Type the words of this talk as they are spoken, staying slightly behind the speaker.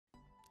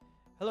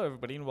Hello,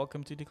 everybody, and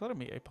welcome to Declutter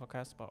Me, a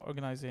podcast about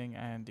organizing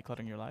and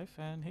decluttering your life.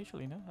 And hey,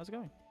 Shelina, how's it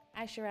going?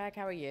 Hi, Chirag.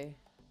 How are you?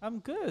 I'm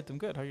good. I'm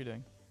good. How are you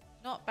doing?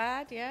 Not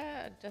bad,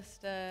 yeah.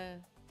 Just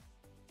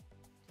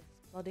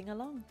plodding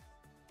along.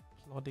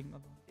 Plodding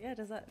along. Yeah,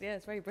 does that? Yeah,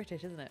 it's very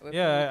British, isn't it?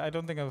 Yeah, I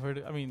don't think I've heard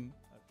it. I mean,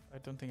 I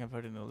don't think I've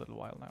heard it in a little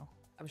while now.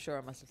 I'm sure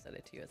I must have said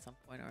it to you at some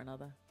point or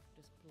another.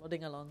 Just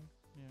plodding along.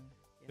 Yeah.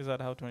 Yeah. Is that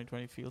how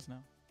 2020 feels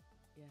now?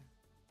 Yeah.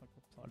 Like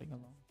we're plodding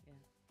along.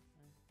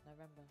 Yeah.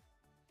 November.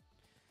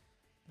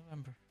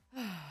 November.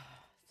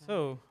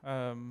 So,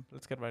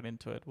 let's get right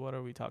into it. What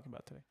are we talking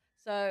about today?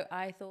 So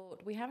I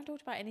thought we haven't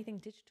talked about anything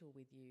digital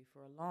with you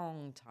for a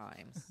long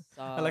time.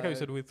 So I like how you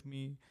said with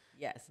me.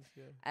 yes.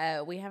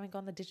 Yeah. We haven't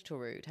gone the digital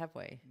route, have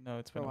we? No,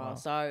 it's For been a a while.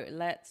 So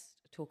let's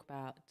talk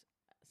about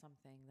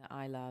something that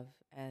I love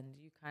and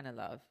you kind of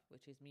love,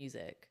 which is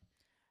music.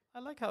 I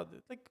like how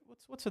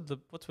what's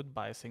with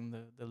biasing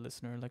the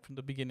listener, like from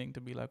the beginning, to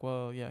be like,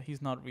 well, yeah,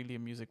 he's not really a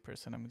music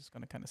person. I'm just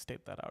gonna kind of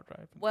state that out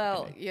right from the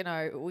Well, beginning. you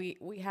know,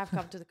 we have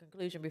come to the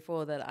conclusion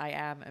before that I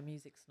am a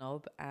music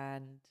snob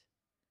and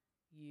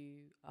you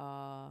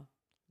are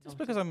Just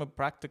not because I'm a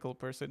practical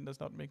person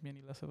does not make me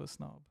any less of a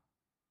snob.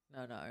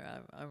 no,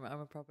 I'm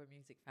a proper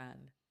music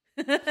fan.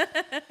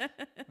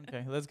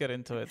 Okay, let's get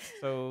into it.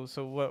 So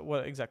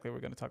what exactly we're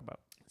going to talk about?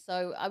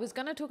 So I was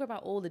going to talk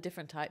about all the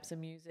different types of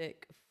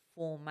music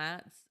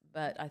formats,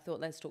 but I thought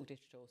let's talk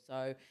digital.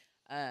 So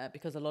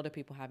because a lot of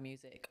people have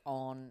music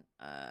on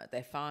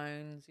their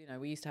phones. You know,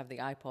 we used to have the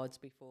iPods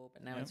before,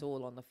 but now Yeah. it's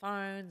all on the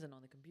phones and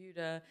on the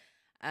computer.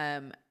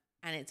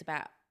 And it's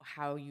about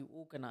how you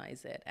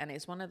organize it. And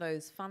it's one of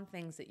those fun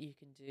things that you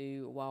can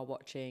do while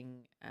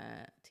watching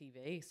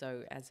TV.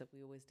 So as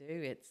we always do,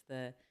 it's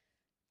the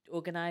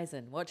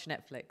organising, watch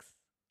Netflix.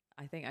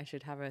 I think I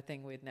should have a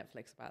thing with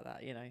Netflix about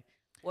that, you know.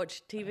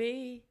 Watch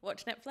TV,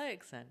 watch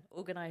Netflix, and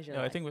organize your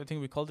Yeah, life. I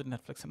think we called it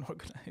Netflix and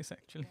Organize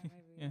actually. Yeah,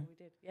 maybe Yeah. we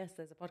did. Yes,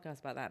 there's a podcast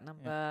about that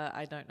number.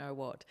 I don't know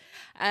what.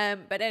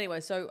 But anyway,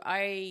 so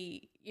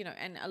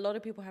and a lot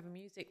of people have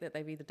music that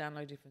they've either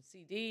downloaded from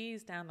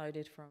CDs,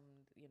 downloaded from,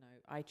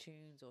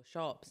 iTunes or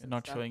shops. You're and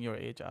not stuff. showing your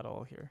age at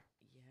all here.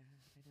 Yeah,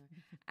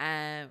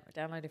 I know.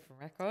 Downloaded from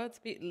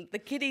records.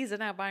 The kiddies are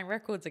now buying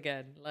records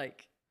again.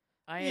 Like,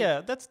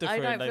 Yeah, that's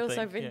different. I don't feel so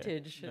think.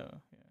 vintage. Yeah.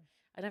 No, yeah.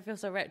 I don't feel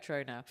so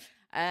retro now.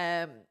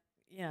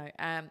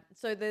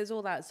 So there's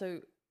all that.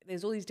 So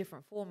there's all these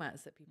different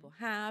formats that people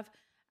have,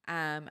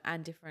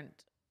 and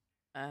different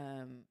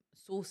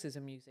sources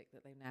of music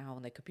that they now have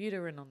on their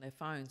computer and on their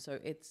phone. So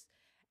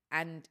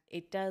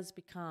it does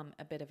become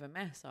a bit of a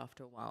mess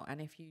after a while.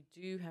 And if you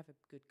do have a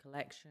good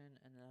collection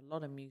and a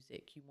lot of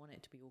music, you want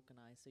it to be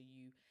organized so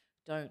you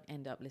don't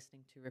end up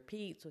listening to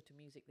repeats or to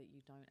music that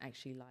you don't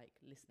actually like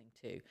listening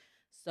to.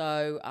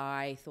 So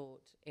I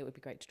thought it would be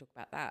great to talk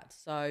about that.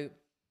 So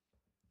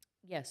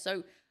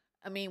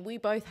I mean, we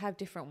both have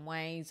different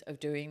ways of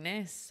doing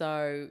this.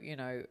 So,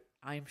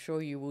 I'm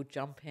sure you will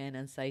jump in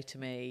and say to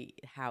me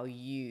how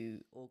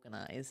you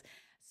organize.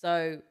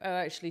 So,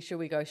 actually, should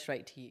we go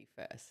straight to you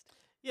first?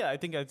 Yeah, I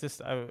think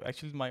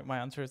actually my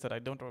answer is that I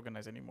don't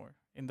organize anymore,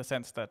 in the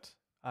sense that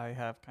I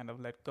have kind of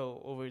let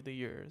go over the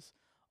years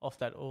of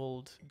that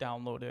old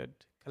downloaded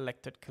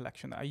collected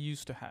collection that I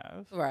used to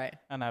have, Right.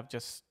 and I've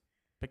just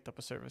picked up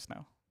a service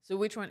now. So,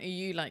 which one are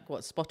you like?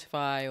 What,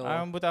 Spotify or?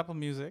 I'm with Apple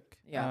Music.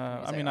 Yeah, Apple I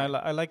Music, mean,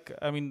 right. I like.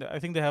 I mean, I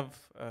think they have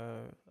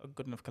a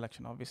good enough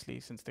collection, obviously,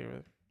 since they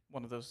were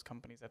one of those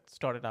companies that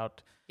started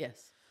out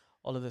Yes.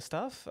 all of this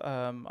stuff.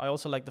 I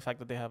also like the fact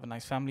that they have a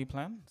nice family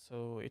plan,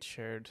 so it's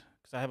shared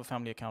because I have a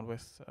family account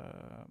with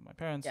my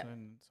parents Yep.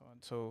 and so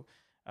on. So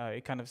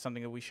it kind of is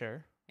something that we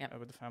share Yep.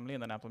 with the family,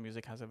 and then Apple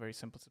Music has a very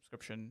simple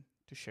subscription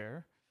to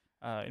share.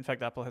 In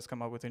fact, Apple has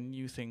come up with a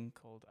new thing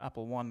called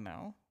Apple One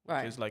now, which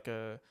Right. is like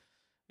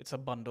it's a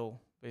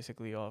bundle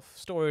basically of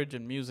storage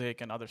and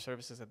music and other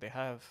services that they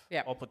have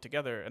Yep. all put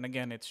together. And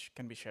again, it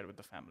can be shared with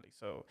the family.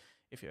 So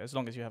as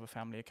long as you have a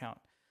family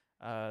account.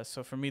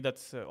 So for me,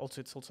 that's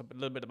it's also a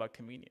little bit about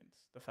convenience,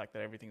 the fact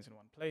that everything's in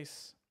one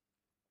place,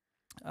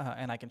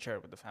 and I can share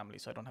it with the family,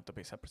 so I don't have to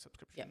pay separate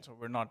subscriptions. Yep. So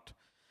we're not.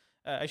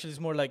 Actually, it's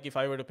more like if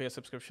I were to pay a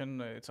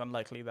subscription, it's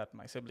unlikely that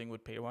my sibling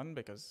would pay one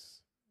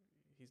because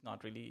he's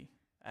not really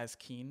as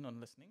keen on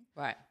listening.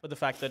 Right. But the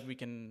fact that we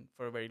can,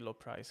 for a very low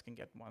price, can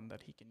get one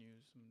that he can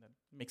use and that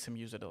makes him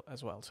use it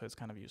as well. So it's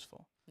kind of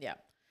useful. Yeah.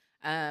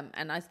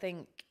 And I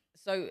think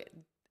so.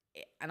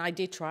 And I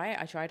did try it.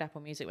 I tried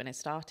Apple Music when it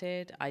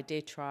started. I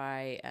did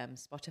try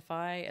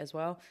Spotify as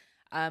well.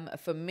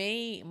 For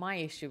me, my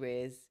issue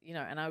is,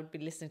 and I would be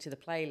listening to the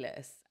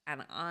playlist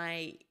and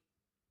I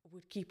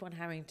would keep on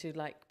having to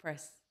like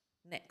press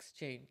next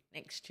tune,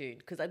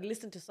 because I'd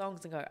listen to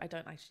songs and go, I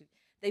don't actually.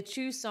 They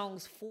choose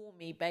songs for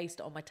me based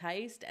on my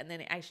taste, and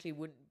then it actually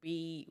wouldn't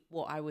be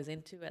what I was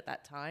into at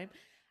that time.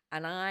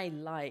 And I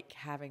like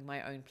having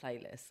my own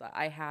playlists. Like,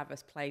 I have a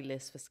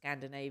playlist for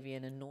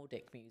Scandinavian and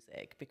Nordic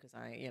music because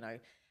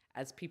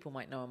as people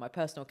might know on my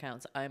personal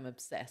accounts, I'm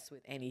obsessed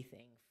with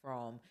anything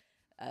from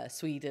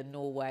Sweden,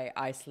 Norway,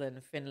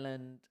 Iceland,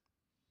 Finland,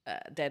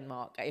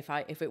 Denmark.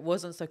 If it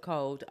wasn't so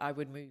cold, I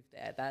would move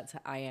there.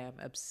 I am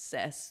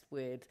obsessed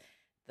with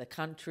the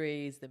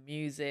countries, the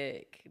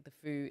music, the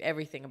food,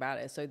 everything about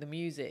it. So the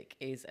music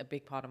is a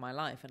big part of my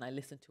life, and I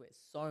listen to it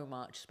so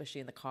much,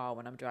 especially in the car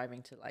when I'm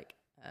driving to like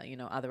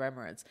other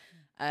Emirates.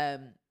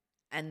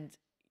 And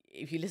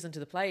if you listen to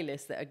the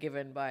playlists that are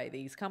given by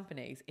these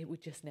companies, it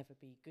would just never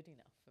be good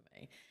enough for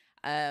me.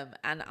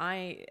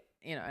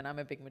 And I'm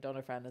a big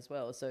Madonna fan as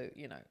well. So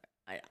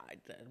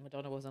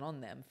Madonna wasn't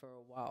on them for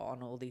a while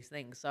on all these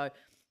things. So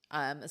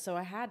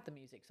I had the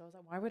music. So I was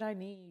like, why would I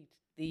need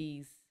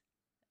these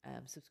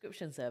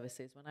subscription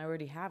services when I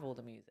already have all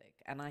the music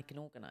and I can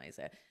organize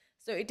it?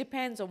 So it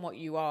depends on what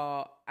you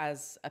are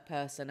as a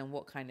person and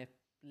what kind of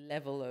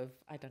level of,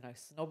 I don't know,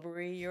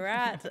 snobbery you're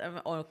at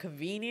or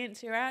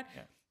convenience you're at.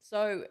 Yeah.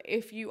 So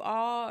if you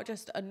are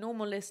just a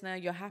normal listener,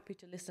 you're happy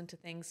to listen to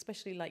things,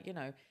 especially like,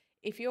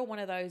 if you're one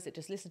of those that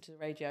just listen to the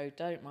radio,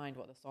 don't mind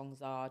what the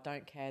songs are,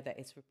 don't care that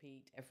it's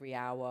repeat every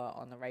hour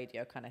on the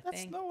radio kind of thing.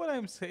 That's not what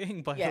I'm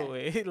saying, by the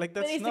way. Like,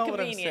 that's not what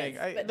I'm saying.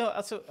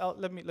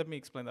 Let me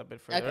explain that a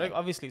bit further. Okay. Like,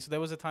 obviously, so there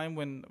was a time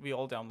when we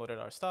all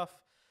downloaded our stuff,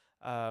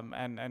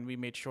 and we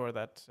made sure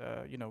that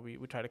we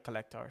try to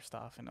collect our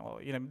stuff and all.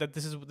 That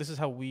this is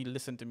how we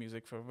listen to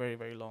music for a very,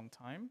 very long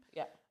time.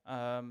 Yeah.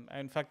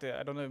 In fact,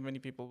 I don't know if many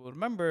people will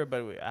remember,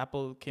 but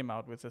Apple came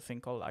out with a thing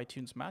called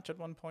iTunes Match at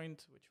one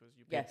point, which was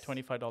you paid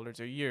 $25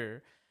 a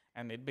year,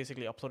 and it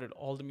basically uploaded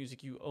all the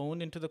music you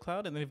own into the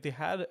cloud. And then if they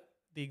had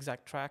the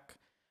exact track,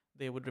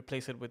 they would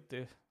replace it with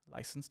the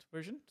licensed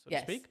version, so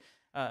to speak.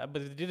 But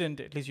it didn't.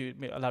 At least you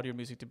allowed your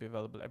music to be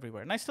available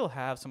everywhere. And I still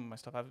have some of my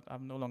stuff.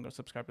 I'm no longer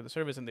subscribed to the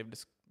service, and they've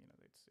just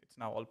it's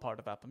now all part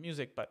of Apple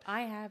Music. But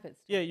I have it.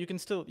 Yeah, you can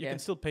still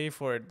pay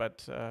for it,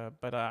 but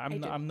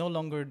I'm no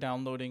longer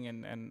downloading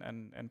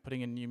and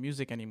putting in new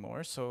music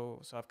anymore.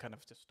 So I've kind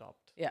of just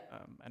stopped.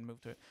 And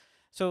moved to it.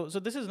 So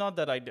this is not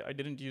that I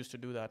didn't used to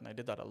do that, and I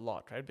did that a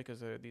lot, right?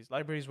 Because these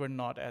libraries were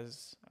not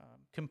as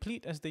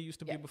complete as they used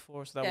to be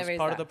before. So that was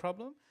part of the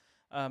problem.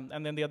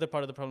 And then the other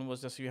part of the problem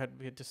was just we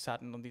had just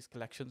sat on these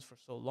collections for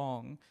so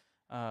long,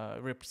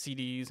 ripped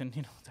CDs and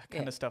that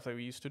kind of stuff that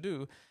we used to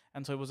do.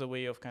 And so it was a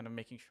way of kind of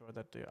making sure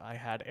that I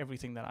had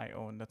everything that I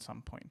owned at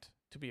some point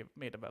to be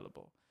made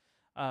available.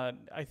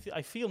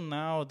 I feel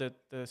now that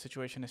the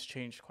situation has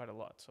changed quite a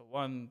lot. So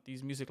one,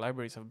 these music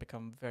libraries have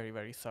become very,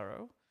 very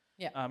thorough.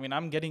 Yeah. I mean,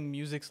 I'm getting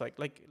music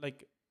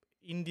like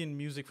Indian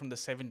music from the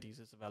 70s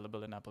is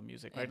available in Apple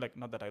Music, right? Like,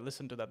 not that I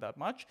listen to that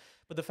much,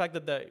 but the fact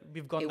that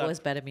we've gone. It was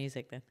better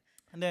music then.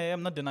 And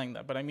I'm not denying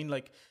that, but I mean,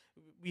 like,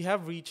 we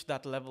have reached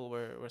that level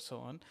where so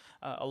on.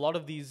 A lot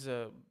of these,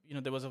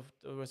 there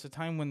was a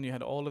time when you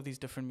had all of these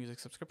different music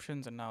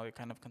subscriptions, and now it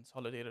kind of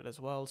consolidated as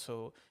well.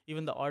 So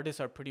even the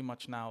artists are pretty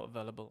much now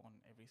available on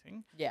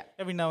everything. Yeah.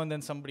 Every now and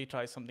then somebody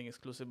tries something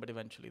exclusive, but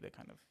eventually they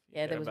kind of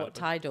there was what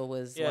Tidal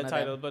was. Yeah,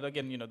 Tidal. But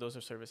again, those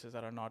are services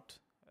that are not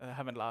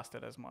haven't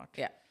lasted as much.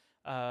 Yeah.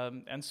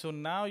 And so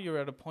now you're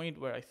at a point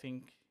where I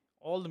think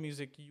all the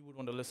music you would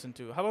want to listen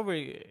to, however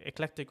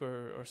eclectic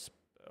or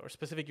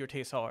specific your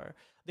tastes are,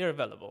 they're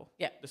available.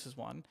 Yeah. This is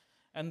one.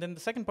 And then the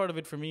second part of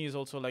it for me is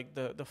also like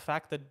the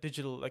fact that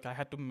digital, like I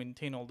had to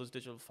maintain all those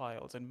digital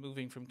files and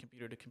moving from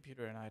computer to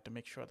computer, and I had to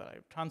make sure that I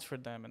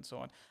transferred them and so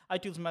on.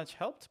 iTunes Match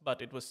helped,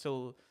 but it was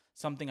still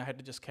something I had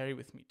to just carry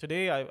with me.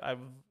 Today,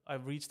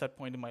 I've reached that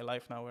point in my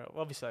life now where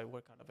obviously I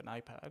work out of an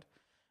iPad,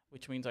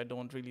 which means I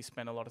don't really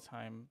spend a lot of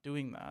time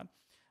doing that.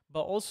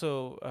 But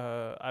also,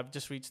 I've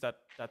just reached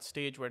that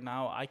stage where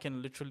now I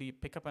can literally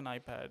pick up an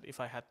iPad if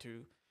I had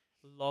to,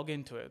 log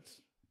into it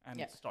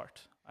and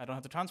start. I don't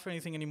have to transfer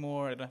anything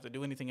anymore. I don't have to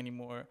do anything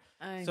anymore.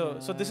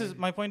 So this is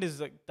my point. Is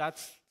like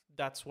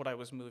that's what I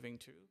was moving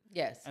to.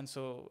 Yes. And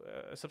so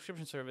a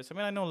subscription service. I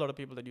mean, I know a lot of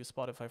people that use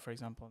Spotify, for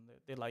example, and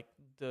they like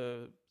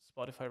the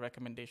Spotify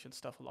recommendation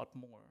stuff a lot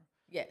more.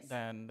 Yes.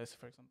 Than this,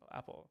 for example,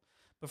 Apple.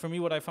 But for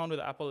me, what I found with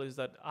Apple is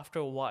that after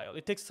a while,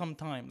 it takes some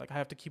time. Like I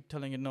have to keep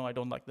telling it, no, I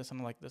don't like this,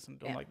 and I like this, and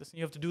don't like this. And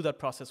you have to do that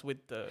process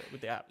with the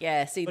app.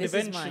 Yeah. See, but this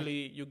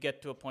eventually you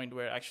get to a point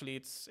where actually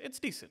it's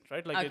decent,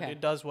 right? Like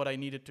it does what I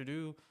need it to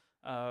do.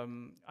 I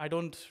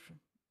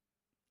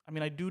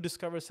do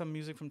discover some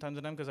music from time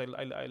to time because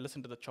I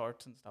listen to the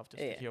charts and stuff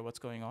just to hear what's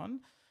going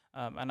on.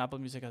 And Apple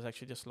Music has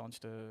actually just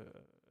launched an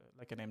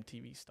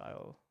MTV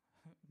style,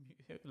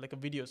 like a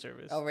video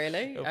service. Oh,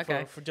 really?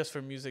 Okay.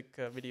 For music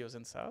videos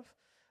and stuff.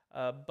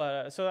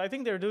 But so I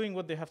think they're doing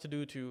what they have to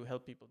do to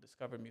help people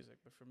discover music.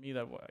 But for me,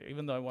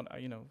 even though I want,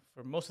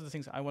 for most of the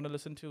things I want to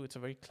listen to, it's a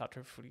very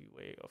clutter-free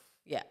way of,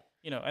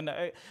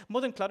 and more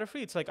than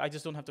clutter-free, it's like I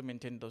just don't have to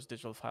maintain those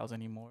digital files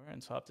anymore,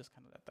 and so I've just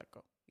kind of let that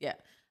go. Yeah,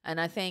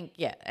 and I think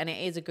and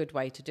it is a good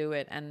way to do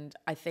it, and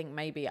I think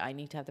maybe I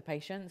need to have the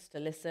patience to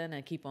listen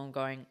and keep on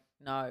going.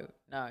 No,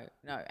 and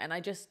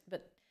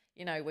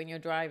when you're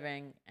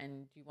driving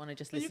and you want to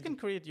just listen. You can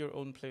create your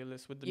own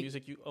playlist with the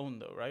music you own,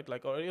 though, right?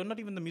 Like, or not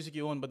even the music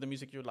you own, but the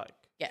music you like.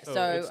 Yeah.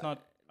 So it's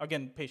not,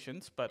 again,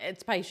 patience, but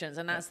it's patience,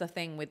 and that's the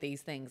thing with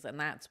these things, and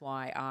that's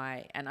why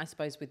I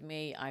suppose with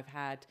me,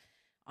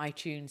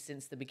 iTunes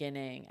since the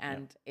beginning,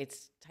 and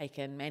it's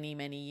taken many,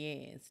 many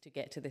years to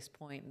get to this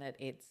point that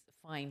it's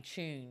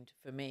fine-tuned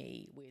for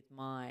me with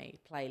my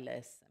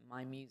playlists and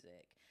my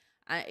music.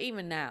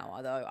 Even now,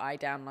 although I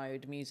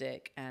download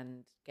music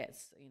and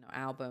gets, you know,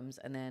 albums,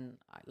 and then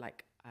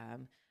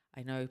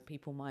I know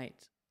people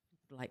might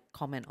like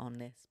comment on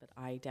this, but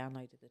I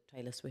downloaded the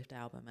Taylor Swift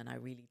album and I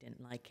really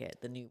didn't like it,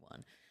 the new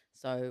one.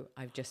 So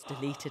I've just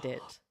deleted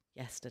it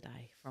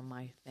yesterday from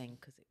my thing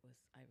because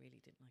I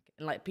really didn't like it.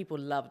 And like people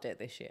loved it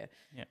this year,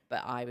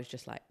 but I was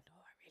just like, no,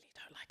 I really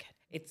don't like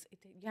it.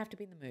 You have to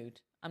be in the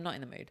mood. I'm not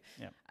in the mood.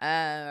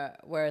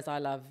 Whereas I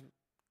love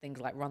things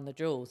like Run the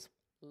Jewels.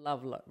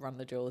 Love Run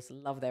the Jewels.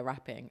 Love their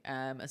rapping.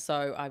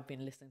 So I've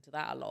been listening to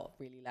that a lot,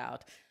 really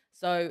loud.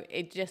 So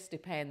it just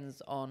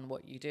depends on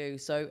what you do.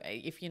 So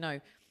if you know.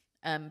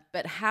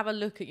 But have a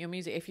look at your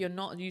music. If you're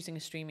not using a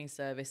streaming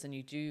service and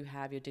you do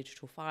have your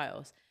digital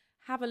files,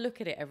 have a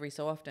look at it every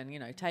so often. You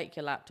know, take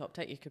your laptop,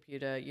 take your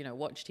computer, you know,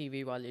 watch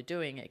TV while you're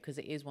doing it, because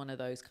it is one of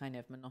those kind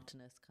of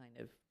monotonous kind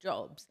of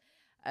jobs.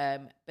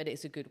 But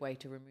it's a good way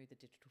to remove the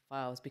digital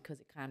files because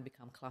it can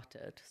become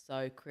cluttered.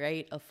 So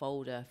create a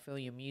folder for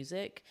your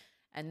music.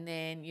 And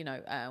then, you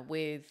know,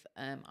 with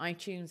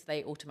iTunes,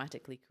 they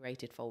automatically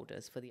created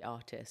folders for the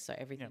artists. So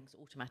everything's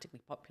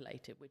automatically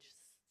populated, which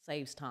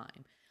saves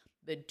time.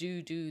 But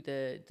do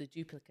the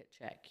duplicate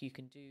check you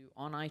can do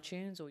on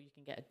iTunes, or you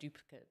can get a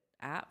duplicate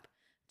app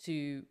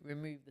to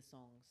remove the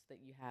songs that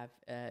you have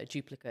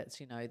duplicates,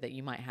 you know, that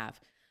you might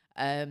have,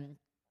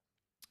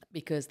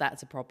 because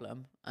that's a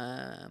problem,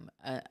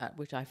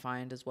 which I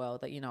find as well,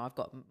 that, you know,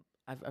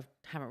 I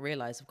haven't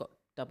realized I've got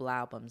double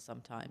albums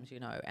sometimes,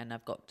 you know, and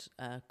I've got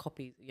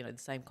copies, you know, the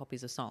same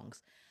copies of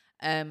songs,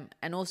 and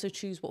also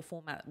choose what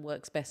format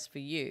works best for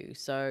you.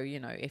 So, you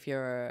know, if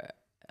you're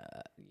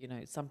you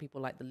know, some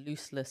people like the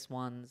looseless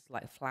ones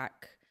like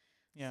FLAC,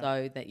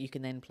 so that you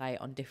can then play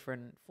it on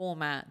different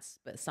formats,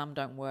 but some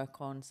don't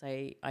work on,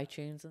 say,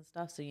 iTunes and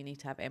stuff, so you need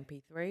to have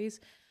MP3s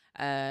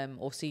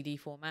or CD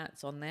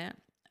formats on there.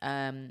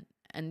 And,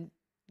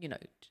 you know,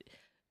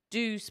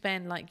 do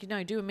spend, like, you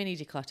know, do a mini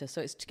declutter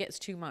so it gets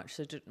too much.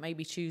 So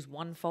maybe choose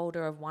one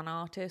folder of one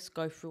artist,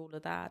 go through all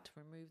of that,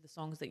 remove the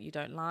songs that you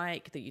don't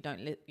like, that you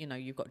don't, you know,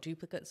 you've got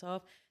duplicates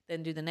of,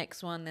 then do the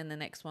next one, then the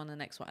next one, the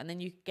next one. And then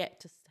you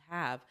get to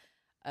have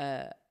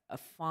a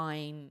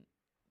fine,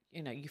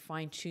 you know, you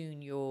fine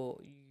tune your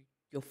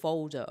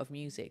folder of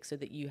music so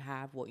that you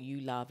have what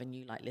you love and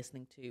you like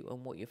listening to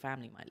and what your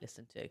family might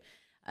listen to.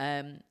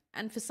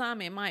 And for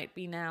some, it might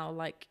be now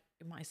like,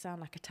 it might sound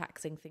like a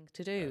taxing thing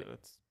to do.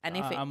 And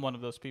if I'm one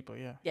of those people,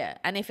 yeah.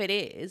 And if it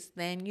is,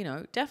 then, you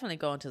know, definitely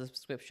go onto the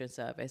subscription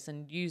service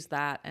and use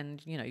that,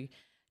 and, you know,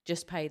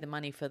 just pay the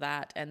money for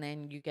that, and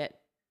then you get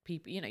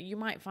people, you know, you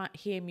might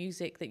hear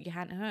music that you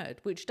hadn't heard,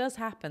 which does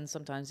happen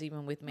sometimes,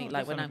 even with me.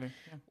 Like when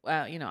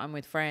I'm, you know, I'm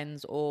with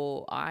friends,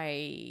 or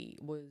I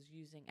was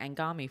using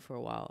Angami for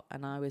a while,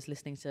 and I was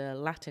listening to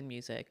Latin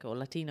music or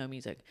Latino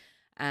music,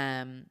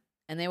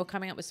 and they were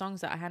coming up with songs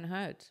that I hadn't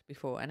heard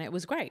before, and it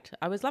was great.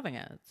 I was loving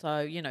it.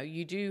 So, you know,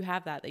 you do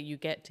have that you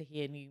get to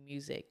hear new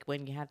music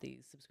when you have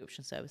these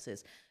subscription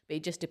services. But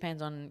it just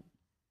depends on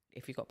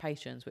if you've got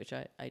patience, which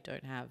I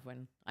don't have,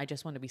 when I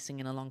just want to be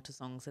singing along to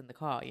songs in the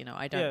car. You know,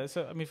 I don't. Yeah,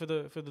 so, I mean, for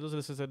those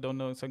listeners that don't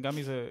know,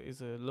 Sangami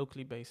is a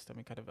locally based, I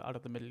mean, kind of out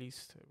of the Middle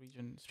East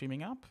region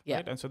streaming app,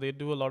 right? And so they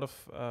do a lot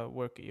of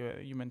work.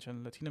 You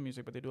mentioned Latino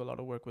music, but they do a lot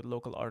of work with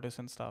local artists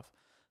and stuff.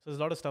 So there's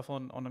a lot of stuff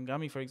on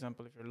Angami, for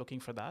example, if you're looking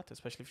for that,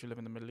 especially if you live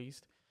in the Middle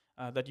East,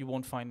 that you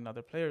won't find in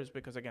other players,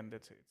 because, again,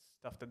 it's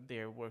stuff that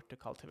they work to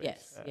cultivate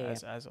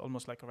as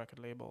almost like a record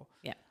label.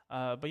 Yeah.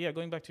 But yeah,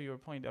 going back to your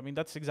point, I mean,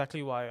 that's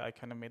exactly why I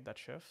kind of made that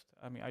shift.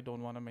 I mean, I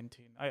don't want to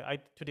maintain.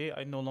 Today,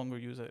 I no longer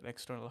use an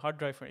external hard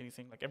drive for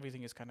anything. Like,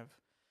 everything is kind of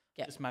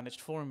just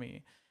managed for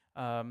me.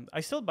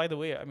 I still, by the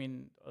way, I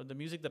mean, the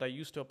music that I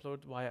used to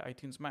upload via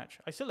iTunes Match,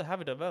 I still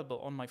have it available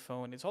on my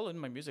phone. It's all in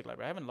my music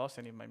library. I haven't lost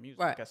any of my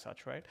music as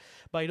such, right?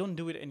 But I don't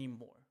do it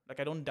anymore. Like,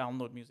 I don't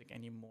download music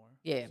anymore.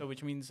 Yeah. So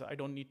which means I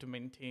don't need to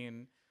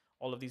maintain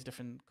all of these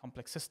different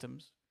complex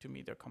systems. To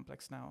me, they're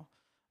complex now.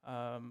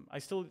 I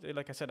still,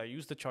 like I said, I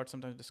use the chart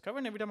sometimes to discover,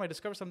 and every time I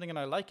discover something and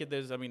I like it,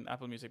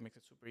 Apple Music makes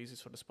it super easy.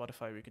 So the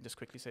Spotify, where you can just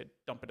quickly say,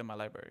 dump it in my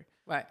library.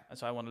 Right. And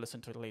so I want to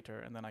listen to it later,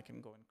 and then I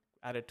can go and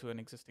add it to an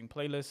existing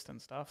playlist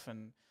and stuff.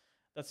 And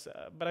that's,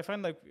 but I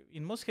find, like,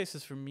 in most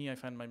cases for me, I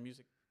find my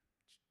music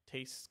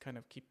tastes kind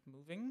of keep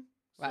moving.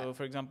 So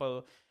for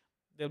example,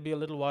 there'll be a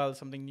little while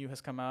something new has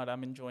come out,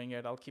 I'm enjoying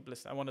it, I'll keep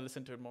listening, I want to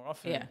listen to it more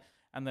often. Yeah.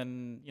 And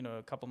then, you know,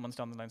 a couple months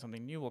down the line,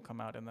 something new will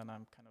come out, and then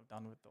I'm kind of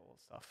done with the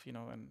old stuff, you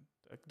know, and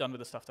done with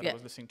the stuff that I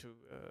was listening to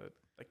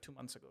like 2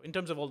 months ago, in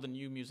terms of all the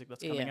new music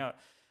that's coming out.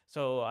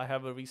 So I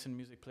have a recent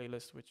music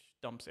playlist which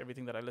dumps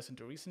everything that I listened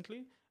to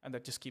recently, and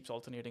that just keeps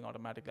alternating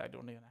automatically. I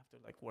don't even have to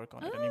like work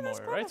on it anymore,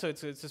 right? So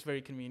it's just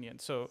very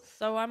convenient. So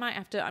I might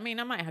have to. I mean,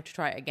 I might have to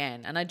try it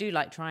again. And I do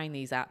like trying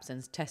these apps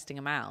and testing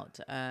them out.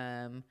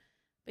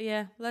 But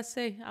yeah, let's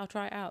see. I'll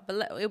try it out.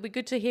 But it'll be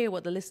good to hear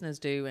what the listeners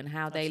do and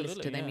how they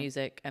listen to their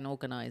music and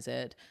organize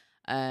it.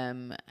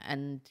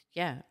 And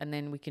yeah, and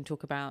then we can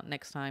talk about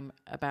next time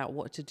about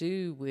what to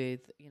do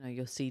with,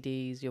 your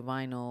CDs, your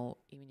vinyl,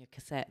 even your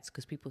cassettes,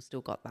 because people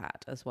still got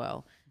that as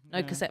well.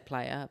 No cassette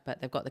player,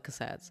 but they've got the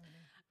cassettes.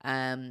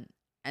 And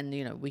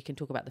we can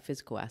talk about the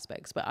physical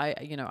aspects, but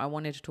I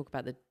wanted to talk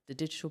about the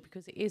digital,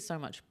 because it is so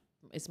much,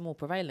 it's more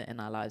prevalent in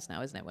our lives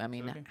now, isn't it? I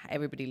mean,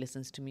 everybody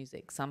listens to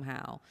music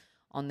somehow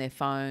on their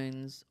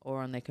phones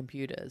or on their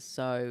computers.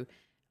 So,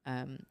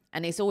 and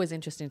it's always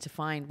interesting to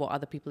find what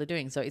other people are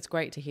doing. So it's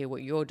great to hear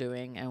what you're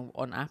doing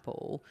on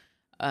Apple.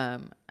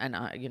 And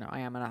I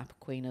am an Apple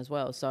queen as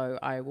well. So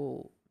I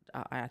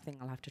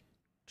think I'll have to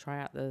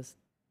try out the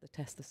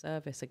test the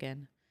service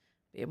again.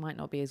 It might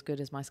not be as good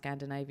as my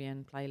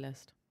Scandinavian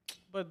playlist.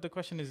 But the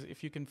question is,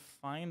 if you can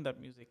find that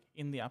music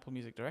in the Apple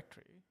Music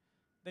directory,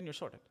 then you're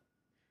sorted.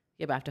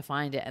 Yeah, but I have to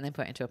find it and then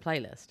put it into a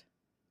playlist.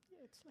 Yeah,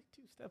 it's like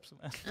 2 steps,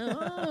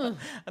 man.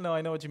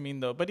 I know what you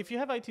mean, though. But if you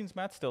have iTunes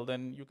Mat still,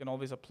 then you can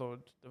always upload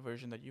the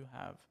version that you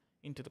have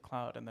into the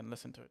cloud and then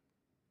listen to it.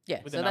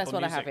 Yeah, so that's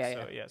what I have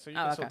here. So, so you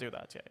can still do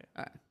that. Yeah.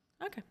 All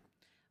right. Okay.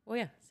 Well,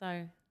 yeah.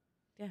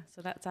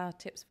 So that's our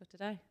tips for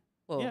today.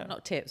 Well,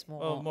 not tips,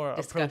 more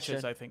discussion.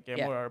 Approaches, I think.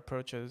 Yeah, more our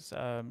approaches.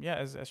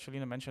 As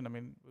Shelina mentioned, I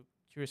mean, we're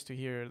curious to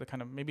hear the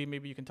kind of, maybe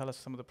you can tell us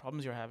some of the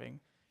problems you're having,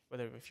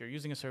 whether if you're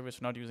using a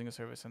service or not using a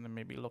service, and then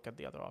maybe look at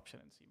the other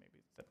option and see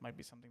maybe that might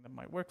be something that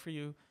might work for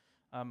you.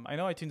 I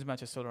know iTunes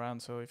Match is still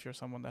around, so if you're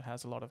someone that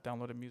has a lot of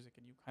downloaded music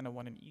and you kind of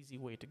want an easy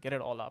way to get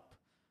it all up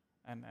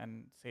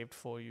and saved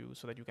for you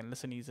so that you can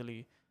listen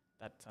easily,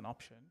 that's an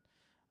option.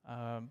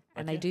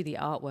 And they do the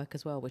artwork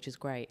as well, which is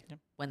great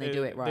when they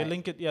do it right.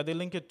 They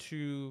link it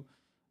to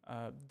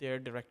their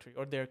directory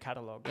or their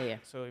catalog. Yeah.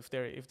 So if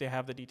they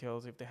have the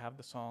details, if they have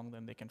the song,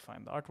 then they can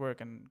find the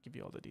artwork and give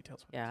you all the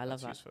details. I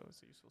love that. It's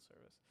a useful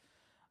service.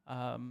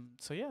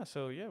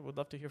 So we'd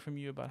love to hear from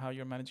you about how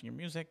you're managing your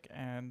music,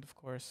 and of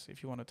course,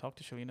 if you want to talk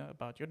to Shelina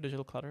about your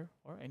digital clutter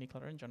or any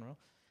clutter in general,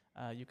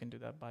 you can do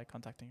that by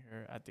contacting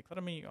her at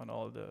Declutterme on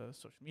all the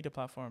social media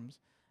platforms,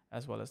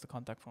 as well as the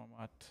contact form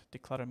at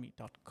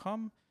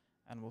declutterme.com.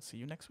 And we'll see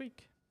you next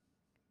week.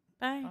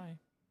 Bye. Bye.